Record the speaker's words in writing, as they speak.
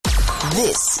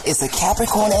This is a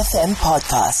Capricorn FM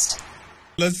podcast.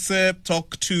 Let's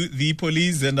talk to the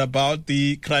police and about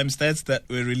the crime stats that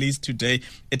were released today,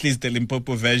 at least the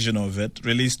Limpopo version of it.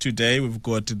 Released today, we've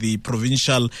got the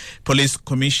Provincial Police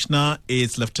Commissioner,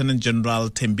 it's Lieutenant General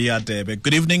Thembi Hadebe.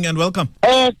 Good evening and welcome.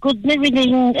 Good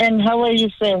evening, and how are you,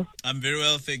 sir? I'm very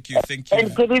well, thank you. Thank you.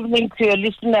 And good evening to your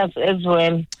listeners as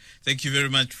well. Thank you very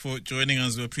much for joining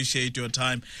us. We appreciate your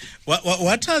time.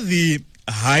 What are the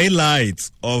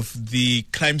highlights of the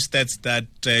crime stats that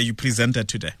you presented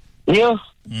today? Yeah.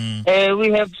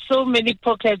 We have so many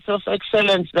pockets of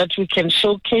excellence that we can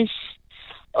showcase.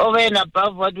 Over and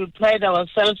above what we pride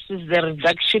ourselves is the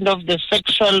reduction of the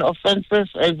sexual offences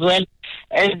as well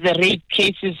as the rape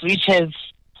cases, which has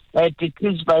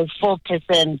decreased by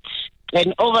 4%.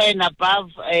 And over and above,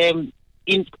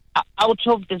 out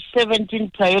of the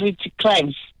 17 priority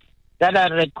crimes that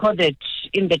are recorded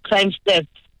in the crime stats,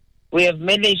 we have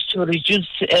managed to reduce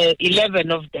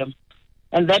 11 of them.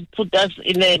 And that put us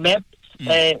in a map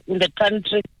in the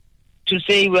country to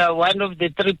say we are one of the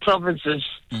 3 provinces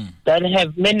that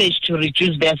have managed to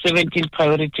reduce their 17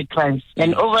 priority crimes.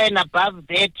 And over and above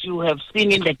that, you have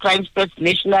seen in the crime stats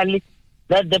nationally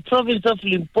that the province of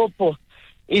Limpopo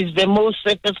is the most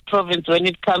safest province when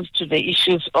it comes to the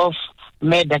issues of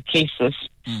murder cases.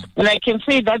 And I can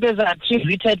say that is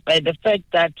attributed by the fact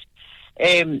that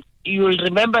you will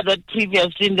remember that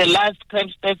previously in the last crime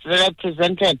stats that I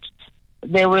presented,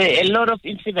 there were a lot of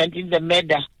incidents in the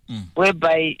murder,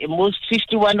 whereby most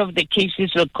 51 of the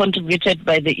cases were contributed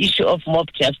by the issue of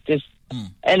mob justice.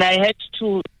 And I had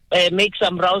to make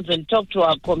some rounds and talk to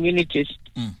our communities.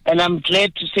 And I'm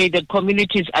glad to say the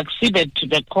communities acceded to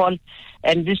the call.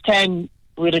 And this time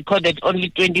we recorded only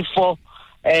 24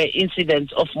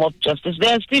 incidents of mob justice.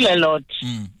 There are still a lot.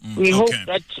 We hope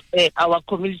that our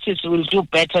communities will do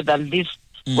better than this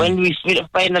when we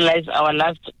finalize our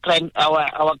last crime,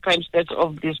 our crime stats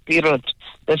of this period,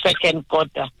 the second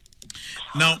quarter.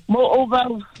 Now,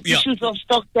 moreover, issues of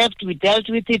stock theft, we dealt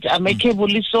with it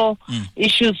amicably. So,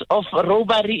 issues of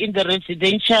robbery in the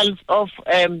residentials of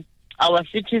our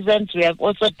citizens, we have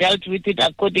also dealt with it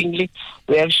accordingly.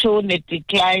 We have shown a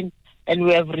decline, and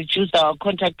we have reduced our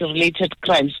contact-related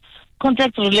crimes.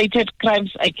 Contact-related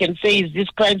crimes, I can say, is these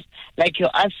crimes like your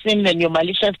arson and your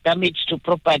malicious damage to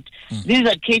property. These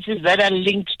are cases that are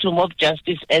linked to mob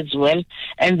justice as well,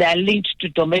 and they are linked to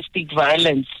domestic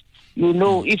violence. You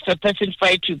know, if a person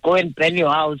fights, you go and burn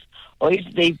your house. Or if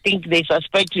they think they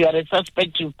suspect you are a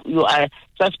suspect, you are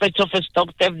suspect of a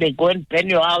stock theft, they go and burn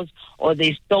your house or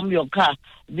they storm your car.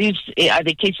 These are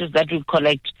the cases that we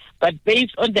collect. But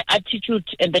based on the attitude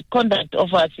and the conduct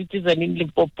of our citizens in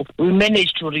Limpopo, we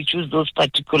managed to reduce those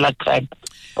particular crimes.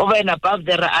 Over and above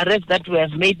the arrests that we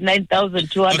have made,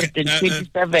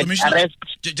 9,227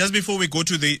 arrests. Just before we go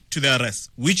to the arrests,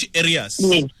 which areas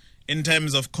in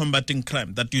terms of combating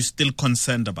crime that you're still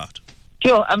concerned about?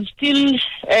 Sure, I'm still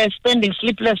spending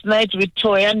sleepless nights with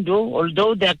Thohoyandou,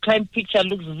 although their crime picture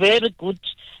looks very good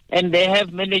and they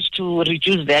have managed to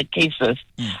reduce their cases.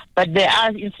 But there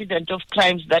are incidents of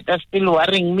crimes that are still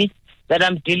worrying me that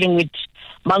I'm dealing with.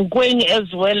 Mankweng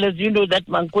as well, as you know that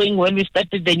Mankweng, when we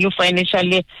started the new financial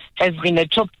year, has been a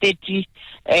top 30,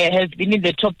 has been in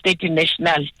the top 30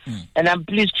 national. And I'm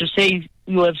pleased to say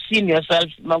you have seen yourself,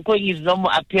 Mankweng is no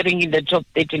more appearing in the top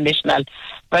 30 national.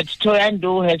 But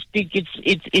Thohoyandou has picked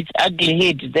its ugly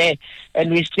head there,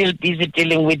 and we're still busy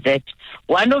dealing with that.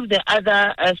 One of the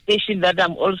other stations that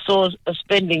I'm also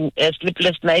spending a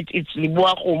sleepless night is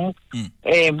Lebowakgomo,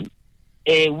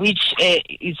 which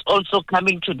is also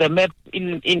coming to the map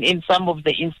in some of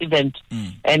the incidents.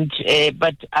 And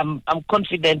but I'm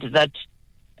confident that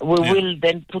we will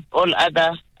then put all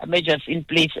other measures in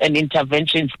place and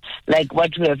interventions like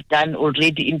what we have done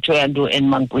already in Thohoyandou and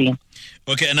Mankweng.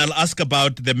 Okay, and I'll ask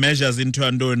about the measures in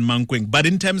Thohoyandou and Mankweng. But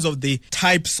in terms of the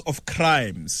types of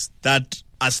crimes that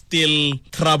are still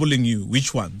troubling you,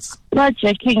 which ones?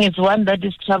 Hijacking is one that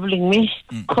is troubling me.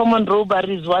 Common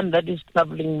robbery is one that is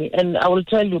troubling me. And I will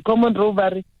tell you, common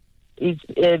robbery is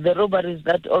the robberies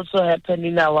that also happen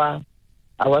in our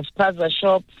spaza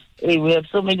shops. We have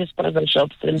so many spaza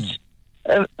shops, and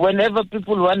whenever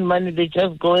people want money, they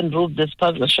just go and rob the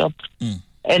spaza shop.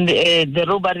 And the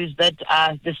robberies that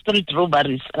are the street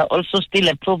robberies are also still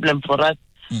a problem for us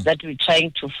that we're trying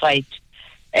to fight.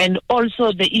 And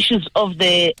also the issues of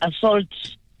the assault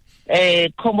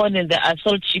common and the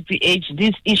assault GPH,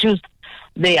 these issues,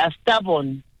 they are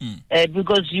stubborn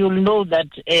because you'll know that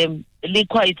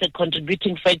liquor is a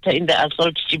contributing factor in the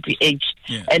assault GPH,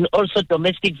 and also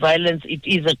domestic violence, it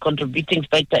is a contributing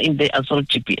factor in the assault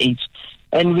GPH.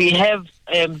 And we have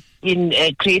been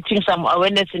creating some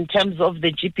awareness in terms of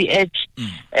the GPH,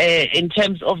 in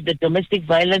terms of the Domestic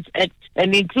Violence Act,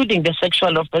 and including the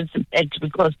Sexual Offences Act,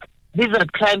 because these are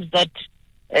crimes that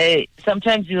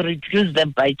sometimes you reduce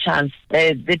them by chance.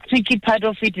 The tricky part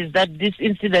of it is that these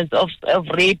incidents of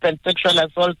rape and sexual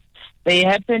assault, they're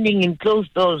happening in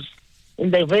closed doors,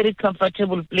 in the very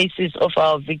comfortable places of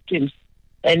our victims,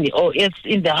 or it's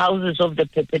in the houses of the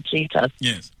perpetrators.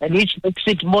 Yes. And which makes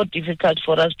it more difficult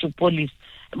for us to police.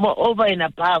 Moreover and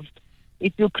above,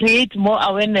 if you create more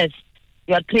awareness,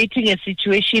 you are creating a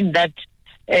situation that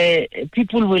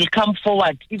people will come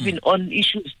forward even on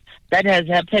issues that has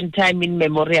happened time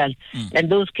immemorial,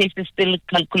 and those cases still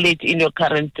calculate in your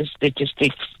current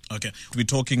statistics. Okay. We're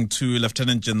talking to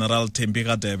Lieutenant General Thembi,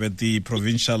 Hadebe, the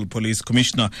Provincial Police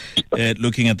Commissioner,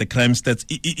 looking at the crime stats.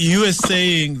 You were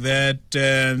saying that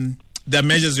there are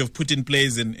measures you've put in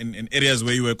place in areas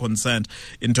where you were concerned,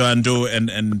 in Thohoyandou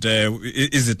and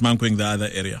is it Mankweng, the other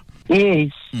area?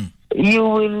 Yes. You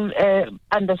will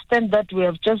understand that we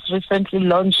have just recently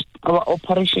launched our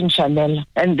Operation Chanela.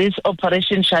 And this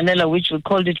Operation Chanela, which we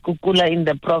called it Kukula in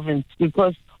the province,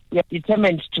 because we are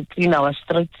determined to clean our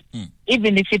streets.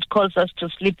 Even if it calls us to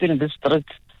sleep in the streets,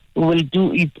 we will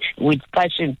do it with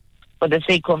passion for the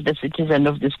sake of the citizen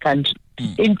of this country.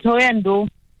 In Thohoyandou,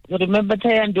 you remember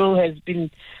Thohoyandou has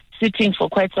been sitting for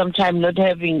quite some time not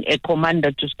having a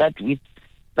commander to start with.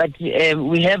 But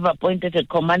we have appointed a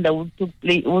commander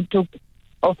who took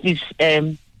office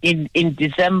in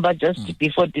December, just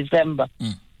before December.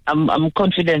 I'm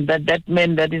confident that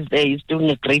man that is there is doing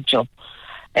a great job.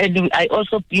 And I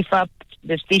also beef up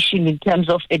the station in terms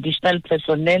of additional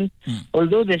personnel,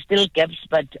 although there's still gaps,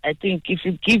 but I think if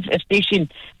you give a station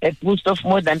a boost of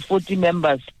more than 40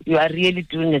 members, you are really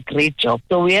doing a great job.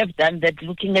 So we have done that,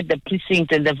 looking at the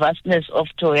precinct and the vastness of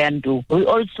Thohoyandou. We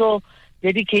also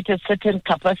dedicated certain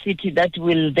capacity that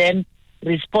will then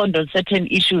respond on certain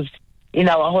issues in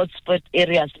our hotspot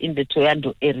areas in the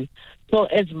Thohoyandou area. So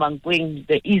as Mankweng,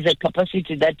 there is a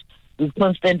capacity that we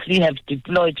constantly have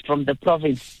deployed from the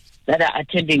province that are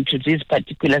attending to these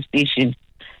particular stations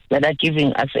that are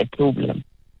giving us a problem.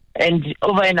 And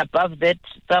over and above that,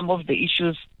 some of the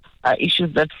issues are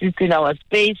issues that sit in our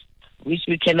space, which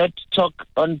we cannot talk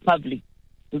on public,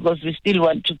 because we still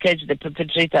want to catch the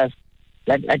perpetrators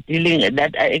that are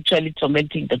actually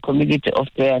tormenting the community of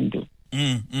Thohoyandou.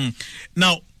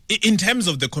 Now, in terms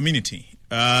of the community,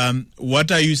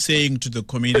 what are you saying to the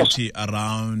community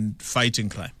around fighting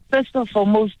crime? First and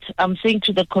foremost, I'm saying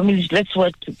to the community, let's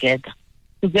work together.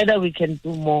 Together we can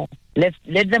do more.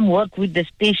 Let them work with the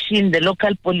station, the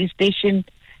local police station.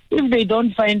 If they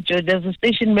don't find you, there's a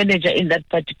station manager in that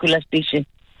particular station.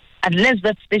 Unless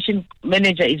that station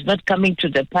manager is not coming to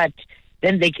the part,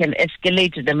 then they can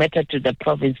escalate the matter to the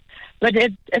province. But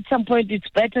at some point, it's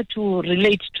better to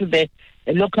relate to the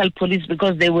local police,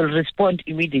 because they will respond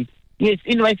immediately. Yes,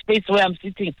 in my space where I'm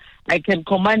sitting, I can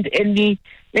command any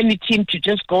team to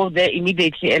just go there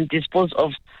immediately and dispose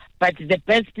of. But the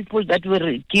best people that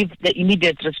will give the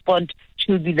immediate response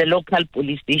should be the local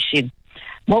police station.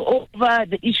 Moreover,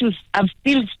 the issues, I'm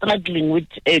still struggling with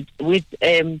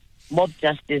mob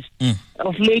justice.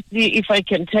 Of lately, if I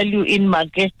can tell you, in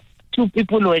Make, 2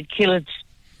 people were killed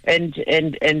and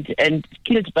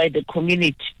killed by the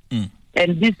community.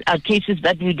 And these are cases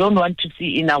that we don't want to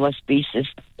see in our spaces.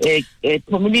 A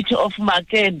community of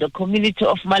Make and the community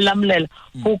of Malamlel,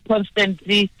 who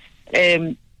constantly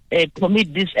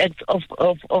commit these acts of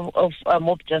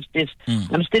mob justice.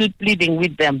 I'm still pleading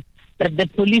with them that the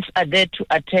police are there to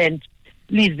attend.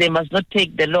 Please, they must not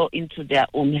take the law into their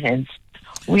own hands.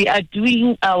 We are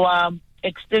doing our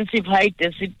extensive high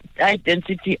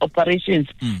density operations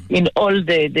in all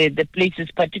the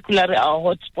places, particularly our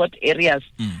hotspot areas,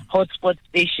 hotspot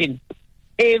station.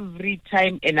 Every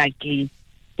time and again,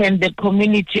 can the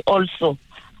community also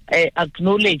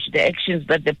acknowledge the actions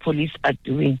that the police are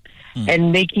doing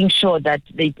and making sure that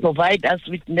they provide us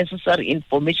with necessary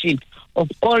information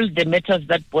of all the matters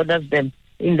that bothers them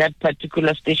in that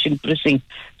particular station precinct.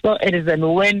 So it is,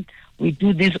 and when we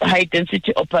do these high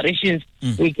density operations,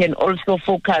 we can also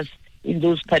focus in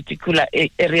those particular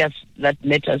areas that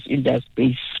matters in their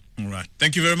space. All right.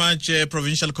 Thank you very much,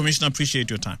 Provincial Commissioner. Appreciate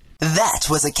your time. That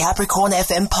was a Capricorn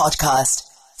FM podcast.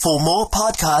 For more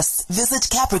podcasts, visit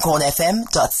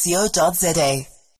capricornfm.co.za.